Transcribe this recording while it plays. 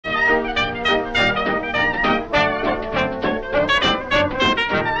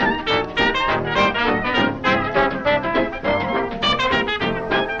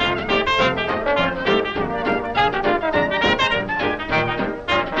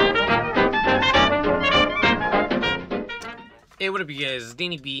Hey, what up you guys, it's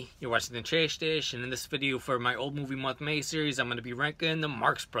Danny B. You're watching The Trash Dish, and in this video for my Old Movie Month May series, I'm going to be ranking the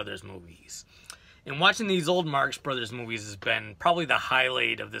Marx Brothers movies. And watching these old Marx Brothers movies has been probably the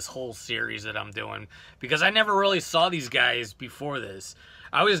highlight of this whole series that I'm doing, because I never really saw these guys before this.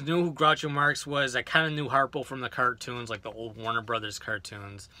 I always knew who Groucho Marx was. I kind of knew Harpo from the cartoons, like the old Warner Brothers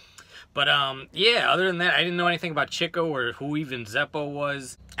cartoons. But, yeah, other than that, I didn't know anything about Chico or who even Zeppo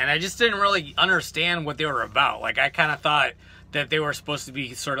was. And I just didn't really understand what they were about. Like, I kind of thought that they were supposed to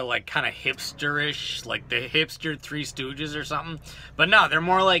be sort of like kind of hipsterish, like the hipster Three Stooges or something. But no, they're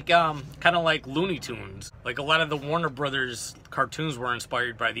more like kind of like Looney Tunes. Like a lot of the Warner Brothers cartoons were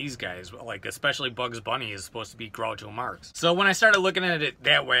inspired by these guys. Like especially Bugs Bunny is supposed to be Groucho Marx. So when I started looking at it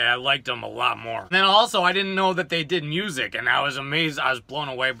that way, I liked them a lot more. And then also I didn't know that they did music, and I was amazed. I was blown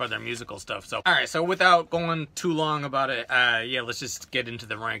away by their musical stuff. So all right, so without going too long about it, yeah, let's just get into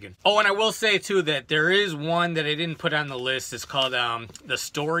the ranking. Oh, and I will say too that there is one that I didn't put on the list. It's called The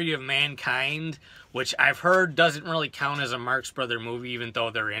Story of Mankind, which I've heard doesn't really count as a Marx Brother movie, even though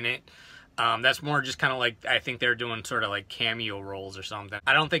they're in it. That's more just kind of like, I think they're doing sort of like cameo roles or something.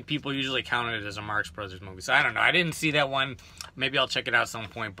 I don't think people usually count it as a Marx Brothers movie, so I don't know. I didn't see that one. Maybe I'll check it out at some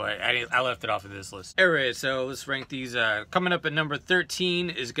point, but I left it off of this list. Alright, so let's rank these. Coming up at number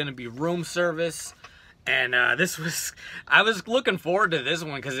 13 is going to be Room Service. And I was looking forward to this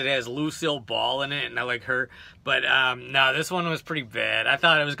one because it has Lucille Ball in it, and I like her. But no, this one was pretty bad. I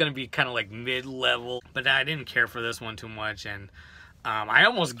thought it was going to be kind of like mid-level, but I didn't care for this one too much. And I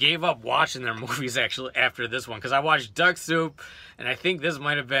almost gave up watching their movies actually after this one, because I watched Duck Soup, and I think this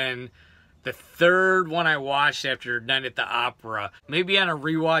might have been the third one I watched after Night at the Opera. Maybe on a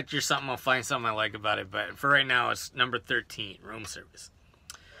rewatch or something I'll find something I like about it, but for right now it's number 13, Room Service.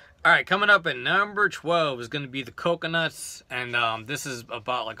 Alright, coming up at number 12 is going to be The Coconuts, and this is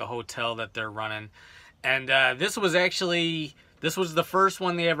about like a hotel that they're running. And this was the first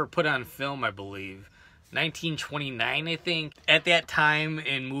one they ever put on film, I believe. 1929, I think. At that time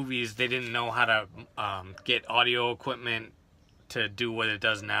in movies, they didn't know how to get audio equipment to do what it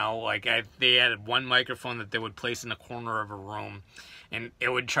does now. Like, they had one microphone that they would place in the corner of a room, and it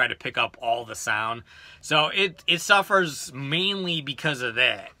would try to pick up all the sound. So it suffers mainly because of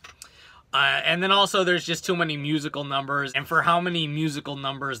that. And then also there's just too many musical numbers. And for how many musical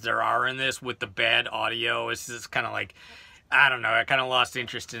numbers there are in this with the bad audio, it's just kind of like, I don't know, I kind of lost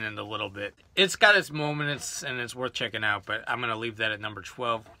interest in it a little bit. It's got its moments and it's worth checking out, but I'm going to leave that at number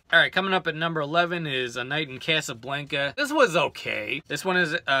 12. Alright, coming up at number 11 is A Night in Casablanca. This was okay. This one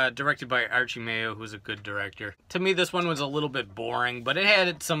is directed by Archie Mayo, who's a good director. To me, this one was a little bit boring, but it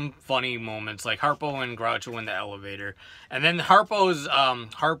had some funny moments, like Harpo and Groucho in the elevator. And then Harpo's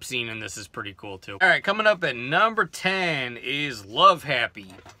harp scene in this is pretty cool, too. Alright, coming up at number 10 is Love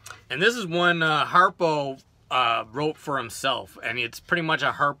Happy. And this is one Harpo wrote for himself, and it's pretty much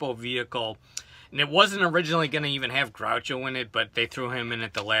a Harpo vehicle. And it wasn't originally going to even have Groucho in it, but they threw him in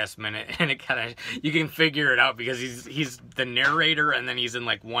at the last minute, and it kind of, you can figure it out because he's the narrator, and then he's in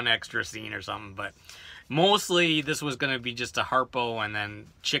like one extra scene or something. But mostly this was going to be just a Harpo, and then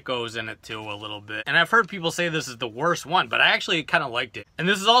Chico's in it too a little bit. And I've heard people say this is the worst one, but I actually kind of liked it. And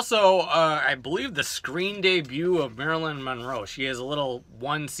this is also, I believe, the screen debut of Marilyn Monroe. She has a little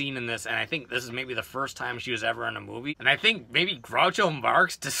one scene in this, and I think this is maybe the first time she was ever in a movie. And I think maybe Groucho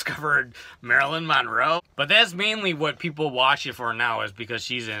Marx discovered Marilyn Monroe. But that's mainly what people watch it for now, is because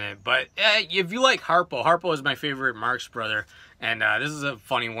she's in it. But if you like Harpo, Harpo is my favorite Marx brother. And this is a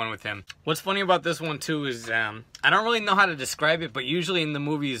funny one with him. What's funny about this one too is, I don't really know how to describe it, but usually in the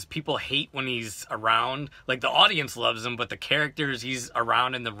movies, people hate when he's around. Like, the audience loves him, but the characters he's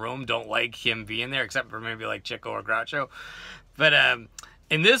around in the room don't like him being there, except for maybe like Chico or Groucho. But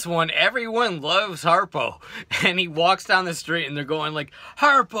in this one, everyone loves Harpo. And he walks down the street and they're going like,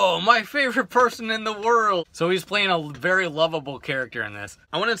 Harpo, my favorite person in the world. So he's playing a very lovable character in this.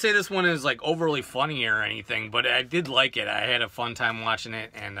 I wouldn't say this one is like overly funny or anything, but I did like it. I had a fun time watching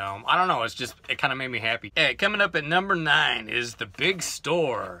it, and I don't know, it kind of made me happy. Hey, coming up at number 9 is The Big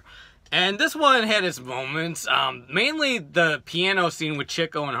Store. And this one had its moments. Mainly the piano scene with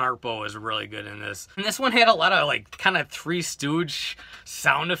Chico and Harpo is really good in this. And this one had a lot of like kind of Three Stooge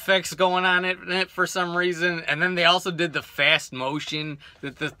sound effects going on in it for some reason. And then they also did the fast motion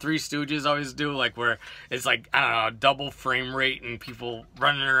that the Three Stooges always do, like where it's like, I don't know, double frame rate and people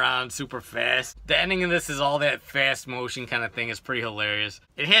running around super fast. The ending of this is all that fast motion kind of thing. Is pretty hilarious.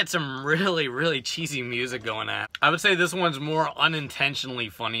 It had some really, really cheesy music going on. I would say this one's more unintentionally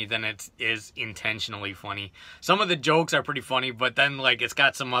funny than it is intentionally funny. Some of the jokes are pretty funny, but then like it's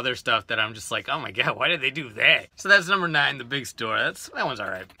got some other stuff that I'm just like, oh my god, why did they do that? So that's number 9, The Big Store. That one's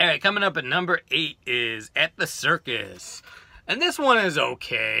alright. Alright, coming up at number 8 is At the Circus. And this one is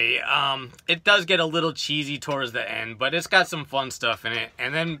okay. It does get a little cheesy towards the end, but it's got some fun stuff in it.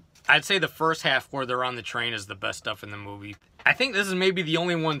 And then I'd say the first half where they're on the train is the best stuff in the movie. I think this is maybe the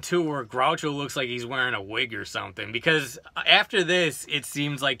only one, too, where Groucho looks like he's wearing a wig or something. Because after this, it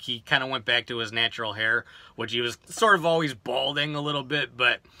seems like he kind of went back to his natural hair, which he was sort of always balding a little bit.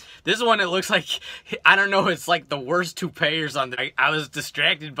 But this one, it looks like, I don't know, it's like the worst toupee or something. I was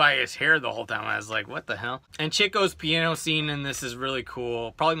distracted by his hair the whole time. I was like, what the hell? And Chico's piano scene in this is really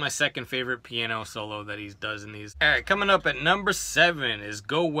cool. Probably my second favorite piano solo that he does in these. All right, coming up at number 7 is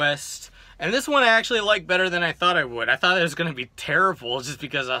Go West. And this one I actually like better than I thought I would. I thought it was gonna be terrible just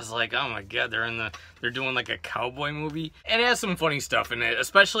because I was like, oh my god, they're doing like a cowboy movie. And it has some funny stuff in it,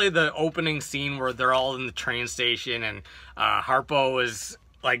 especially the opening scene where they're all in the train station and Harpo is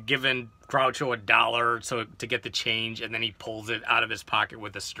like giving Groucho $1 to get the change, and then he pulls it out of his pocket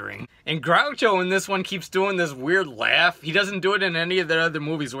with a string. And Groucho in this one keeps doing this weird laugh. He doesn't do it in any of the other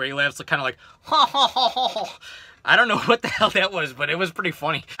movies where he laughs kind of like, ha ha ha ha ha. I don't know what the hell that was, but it was pretty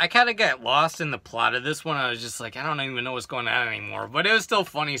funny. I kind of got lost in the plot of this one. I was just like, I don't even know what's going on anymore. But it was still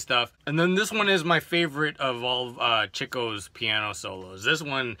funny stuff. And then this one is my favorite of all Chico's piano solos. This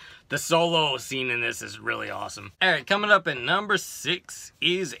one, the solo scene in this is really awesome. All right, coming up at number 6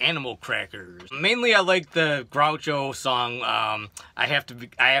 is Animal Crackers. Mainly, I like the Groucho song, I have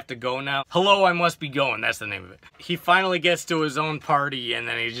to go now. Hello, I must be going. That's the name of it. He finally gets to his own party, and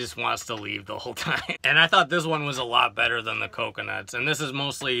then he just wants to leave the whole time. And I thought this one was a lot better than the Coconuts, and this is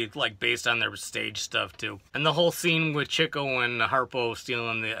mostly like based on their stage stuff too. And the whole scene with Chico and Harpo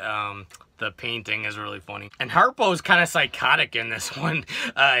stealing the painting is really funny. And Harpo's kind of psychotic in this one.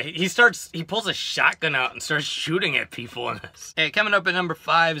 He pulls a shotgun out and starts shooting at people in this. Hey, coming up at number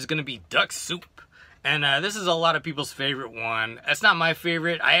 5 is gonna be Duck Soup. And this is a lot of people's favorite one. It's not my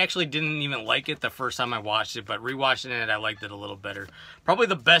favorite. I actually didn't even like it the first time I watched it, but rewatching it, I liked it a little better. Probably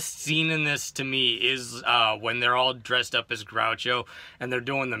the best scene in this to me is when they're all dressed up as Groucho and they're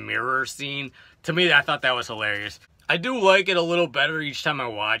doing the mirror scene. To me, I thought that was hilarious. I do like it a little better each time I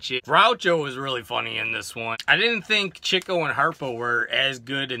watch it. Groucho was really funny in this one. I didn't think Chico and Harpo were as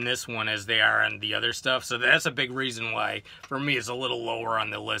good in this one as they are on the other stuff, so that's a big reason why, for me, it's a little lower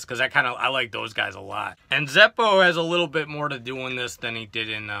on the list, because I like those guys a lot. And Zeppo has a little bit more to do in this than he did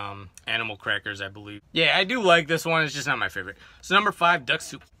in Animal Crackers, I believe. Yeah, I do like this one. It's just not my favorite. So number 5, Duck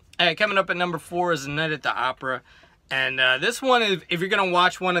Soup. Alright, coming up at number 4 is Night at the Opera. And this one, if you're going to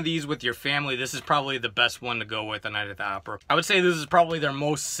watch one of these with your family, this is probably the best one to go with, A Night at the Opera. I would say this is probably their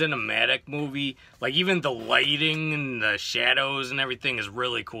most cinematic movie. Like, even the lighting and the shadows and everything is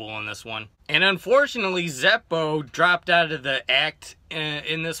really cool in this one. And unfortunately, Zeppo dropped out of the act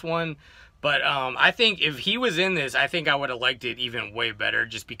in this one. But I think if he was in this, I think I would have liked it even way better,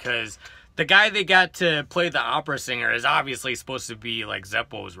 just because the guy they got to play the opera singer is obviously supposed to be like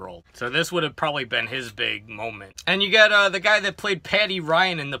Zeppo's role. So this would have probably been his big moment. And you got the guy that played Patty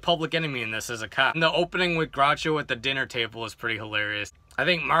Ryan in The Public Enemy in this as a cop. And the opening with Groucho at the dinner table is pretty hilarious. I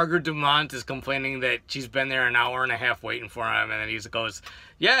think Margaret Dumont is complaining that she's been there an hour and a half waiting for him, and then he goes,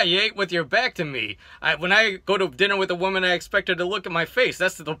 yeah, you ate with your back to me. When I go to dinner with a woman, I expect her to look at my face.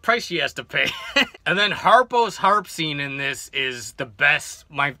 That's the price she has to pay. And then Harpo's harp scene in this is the best,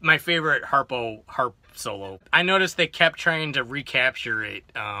 my favorite Harpo harp solo. I noticed they kept trying to recapture it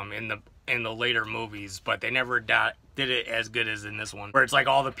in the later movies, but they never did it as good as in this one, where it's like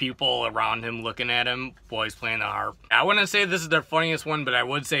all the people around him looking at him while he's playing the harp. I wouldn't say this is their funniest one, but I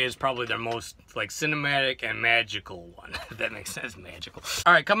would say it's probably their most like cinematic and magical one, if that makes sense. Magical.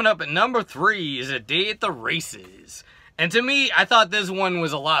 All right, coming up at number 3 is A Day at the Races. And to me, I thought this one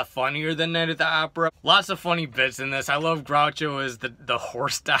was a lot funnier than Night at the Opera. Lots of funny bits in this. I love Groucho as the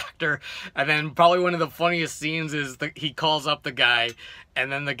horse doctor. And then probably one of the funniest scenes is he calls up the guy.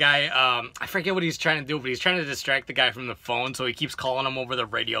 And then the guy, I forget what he's trying to do, but he's trying to distract the guy from the phone. So he keeps calling him over the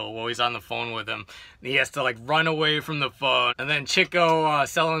radio while he's on the phone with him. And he has to like run away from the phone. And then Chico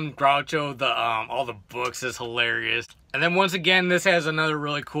selling Groucho all the books is hilarious. And then once again, this has another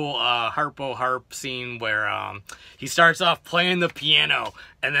really cool Harpo harp scene where he starts off playing the piano,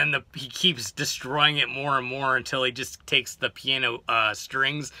 and then he keeps destroying it more and more until he just takes the piano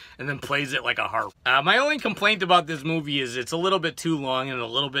strings and then plays it like a harp. My only complaint about this movie is it's a little bit too long and a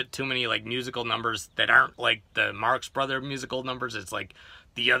little bit too many like musical numbers that aren't like the Marx Brothers musical numbers. It's like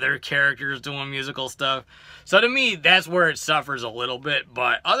the other characters doing musical stuff. So to me, that's where it suffers a little bit.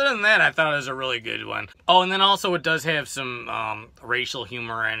 But other than that, I thought it was a really good one. Oh, and then also it does have some racial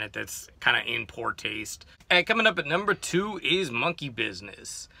humor in it that's kind of in poor taste. And coming up at number 2 is Monkey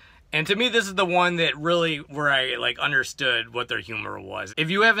Business. And to me, this is the one that really, where I like understood what their humor was. If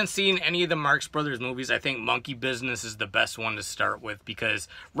you haven't seen any of the Marx Brothers movies, I think Monkey Business is the best one to start with, because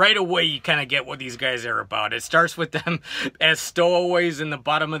right away you kind of get what these guys are about. It starts with them as stowaways in the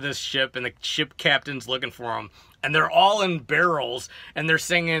bottom of this ship, and the ship captain's looking for them. And they're all in barrels, and they're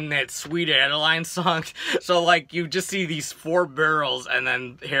singing that Sweet Adeline song. So, like, you just see these 4 barrels, and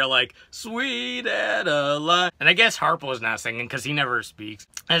then hear, like, Sweet Adeline. And I guess Harpo's not singing, because he never speaks.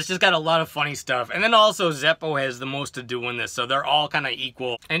 And it's just got a lot of funny stuff. And then also, Zeppo has the most to do in this, so they're all kind of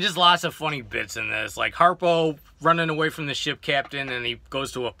equal. And just lots of funny bits in this. Like, Harpo running away from the ship captain, and he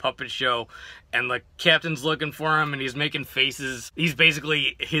goes to a puppet show, and the captain's looking for him, and he's making faces. He's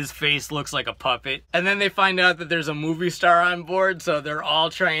basically, his face looks like a puppet. And then they find out that there's a movie star on board, so they're all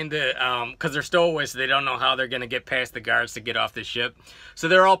trying to, because they're stowaways, so they don't know how they're going to get past the guards to get off the ship. So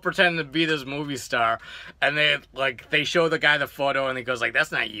they're all pretending to be this movie star, and they show the guy the photo, and he goes like,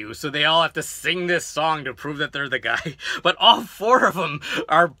 that's not you. So they all have to sing this song to prove that they're the guy. But all 4 of them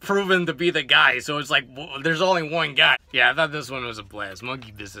are proven to be the guy, so it's like, there's only one guy. Yeah, I thought this one was a blast.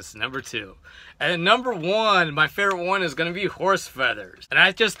 Monkey Business, number 2. And number 1, my favorite one, is going to be Horse Feathers. And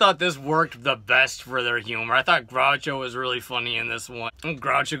I just thought this worked the best for their humor. I thought Groucho was really funny in this one. And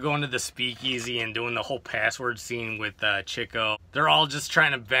Groucho going to the speakeasy and doing the whole password scene with Chico. They're all just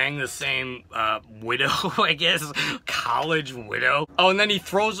trying to bang the same widow, I guess. College widow. Oh, and then he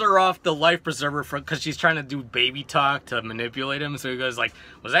throws her off the life preserver because she's trying to do baby talk to manipulate him. So he goes like,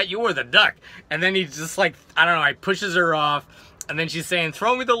 was that you or the duck? And then he's just like, I don't know, he pushes her off. And then she's saying,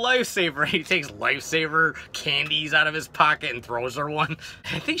 throw me the lifesaver. He takes lifesaver candies out of his pocket and throws her one.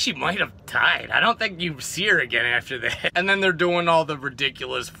 I think she might have died. I don't think you see her again after that. And then they're doing all the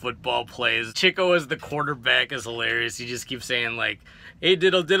ridiculous football plays. Chico as the quarterback is hilarious. He just keeps saying like, hey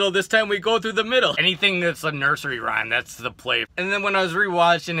diddle diddle, this time we go through the middle. Anything that's a nursery rhyme, that's the play. And then when I was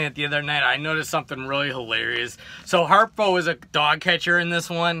rewatching it the other night, I noticed something really hilarious. So Harpo is a dog catcher in this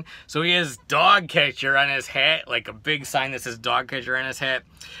one. So he has dog catcher on his hat, like a big sign that says dog catcher on his hat.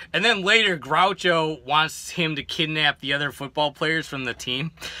 And then later, Groucho wants him to kidnap the other football players from the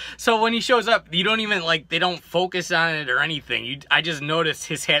team. So when he shows up, you don't even like, they don't focus on it or anything. I just noticed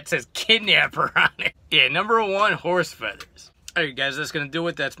his hat says kidnapper on it. Yeah, number 1, Horse Feathers. Alright guys, that's going to do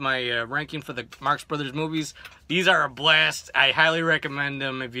it. That's my ranking for the Marx Brothers movies. These are a blast. I highly recommend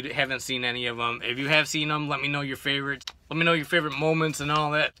them if you haven't seen any of them. If you have seen them, let me know your favorites. Let me know your favorite moments and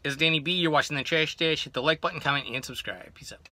all that. It's Danny B. You're watching The Trash Dash. Hit the like button, comment, and subscribe. Peace out.